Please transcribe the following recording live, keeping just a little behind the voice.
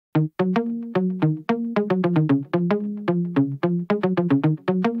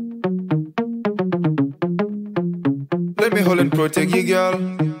Let me hold and protect you, girl.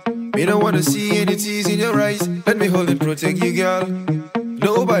 Me don't wanna see any tears in your eyes. Let me hold and protect you, girl.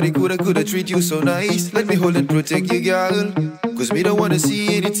 Nobody coulda treat you so nice. Let me hold and protect you, girl. Cause me don't wanna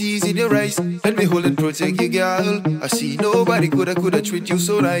see any tears in your eyes. Let me hold and protect you, girl. I see nobody coulda treat you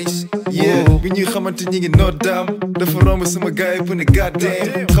so nice. Yeah, bi ñuy xamante ñi ngi noddam dafa romb sama gaay bu ne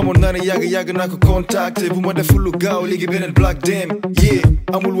goddamn. Xamoon naa ne yàgg naa ko contacté bu ma deful lu gaaw léegi beneen black dem. Yeah,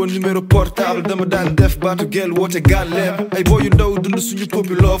 amul woon numéro portable dama daan def baatu gel woote gàllem. Ay boy yu ndaw dund suñu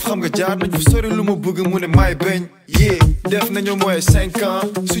popi love xam nga jaar nañ fu sori lu ma bëgg mu ne may bañ. Yeah, def nañu mooy 5 ans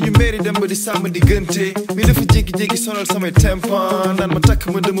suñu mairie dem ba di sàmm diggante mi dafa jékki-jékki sonal samay tempan naan ma takk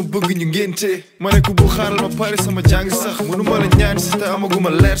ma dama bëgg ñu ngénte ma ne ko bu xaaral ma pare sama jàng sax mënu ma la ñaan si te amaguma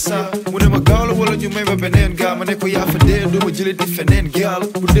leer sax mu ne ma gaaw la wala ñu may ma beneen gaal ma ne ko yaa fa dee du ma jëlee di feneen gaal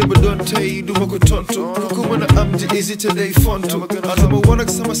bu dee ba doon tey du ma ko tontu ku ko mën a am di hésité day fontu dama woon ak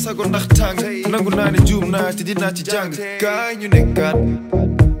sama sago ndax tàng nangu naa ne juum naa te dinaa ci jàng kaay ñu nekkaat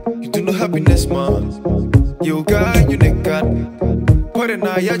ñu dund happiness ma yow kaay ñu nekkaat pare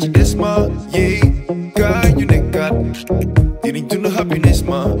naa yaa ci des ma yeah kaay ñu nekkaat dinañ dund happiness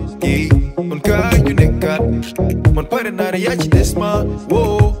ma yeah kon kaay ñu nekkaat man pare naa ne yaa ci des ma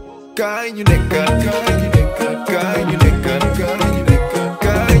woo kaay ñu nekkaat kaay ñu nekkaat kaay ñu nekkaat kaay ñu nekkaat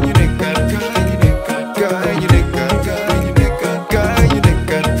kaay ñu nekkaat kaay ñu nekkaat kaay ñu nekkaat kaay ñu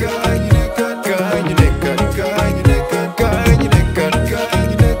nekkaat kaay ñu nekkaat kaay ñu nekkaat kaay ñu nekkaat kaay ñu nekkaat kaay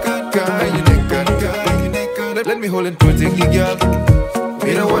ñu nekkaat kaay ñu nekkaat kaay ñu nekkaat let me hold and protect you, girl.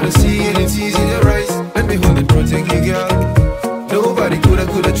 We don't wanna see any tears in your eyes. Let me hold and protect you, girl. Nobody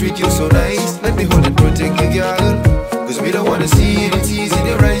coulda treat you so nice. Let me hold and protect you, girl. Cause we don't wanna see any tears in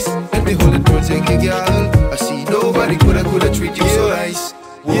your eyes. Let me hold and protect you, girl. I see nobody coulda treat you so nice.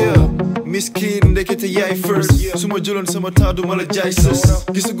 Yeah, miskin ndekete yaay first. Suma jëloon sama temps du ma la jaay sës.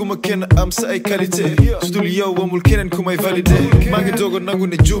 Gisaguma kenn am sa ay qualité. Su dul yow amul keneen ku may validé. Maa ngi doog a nangu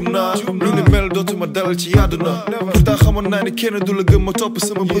ne juum naa. Lu ni mel dootuma dalal ci àdduna. Pourtant xamoon naa ne kenn du la gëm ma topp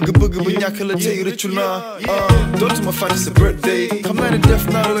sama bëgg-bëgg ba ñàkk la tey rëccu naa. Dootuma fàtte sa birthday. Xam naa ne def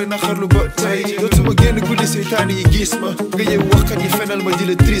naa looy naxarlu ba tey. Dootuma génn guddi seytaane yi gis ma. Nga yeewu waxkat yi fenal ma di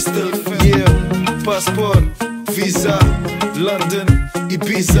la triste. Yeah, passeport, visa, London,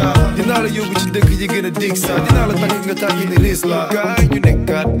 Ibiza. Dinaa la yóbbu ci dëkk yi gën a dig sa. Dinaa la takk nga tàggi ni riis la. Kaay ñu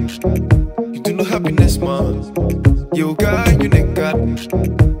nekkaat ñu dund happiness ma. Yow kaay ñu nekkaat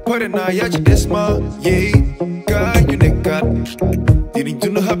pare naa yaa ci des ma. Yeah, kaay ñu nekkaat dinañ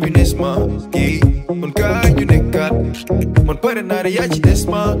dund happiness ma. Yeah, kon kaay ñu nekkaat man pare naa yaa ci des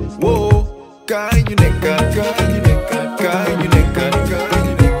ma. Woo kaay ñu nekkaat kaay ñu nekkaat kaay ñu nekkaat kaay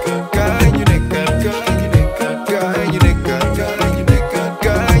ñu nekkaat kaay ñu nekkaat kaay ñu nekkaat kaay ñu nekkaat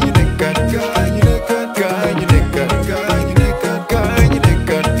kaay ñu nekkaat kaay ñu nekkaat kaay ñu nekkaat kaay ñu nekkaat kaay ñu nekkaat kaay ñu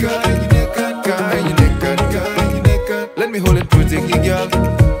nekkaat kaay ñu nekkaat kaay ñu nekkaat kaay ñu nekkaat let me hold and protect you, girl.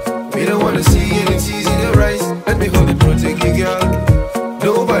 We don't wanna see any tears in your eyes. Let me hold and protect you, girl.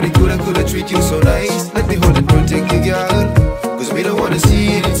 Nobody coulda treat you so nice. Let me hold and protect you, girl. Cause we don't wanna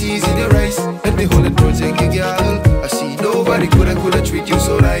see any tears in your eyes. Let me hold and protect you, girl. I see nobody coulda treat you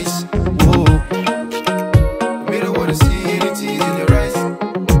so nice. Whoa. We don't wanna see any tears in your eyes.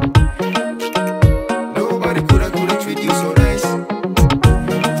 Nobody coulda treat you so nice.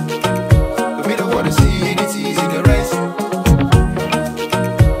 We don't wanna see any tears in your eyes.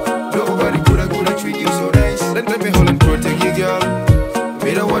 Nobody coulda treat you so nice. Let me hold and protect you, girl.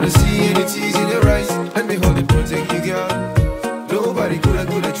 We don't wanna see any tears in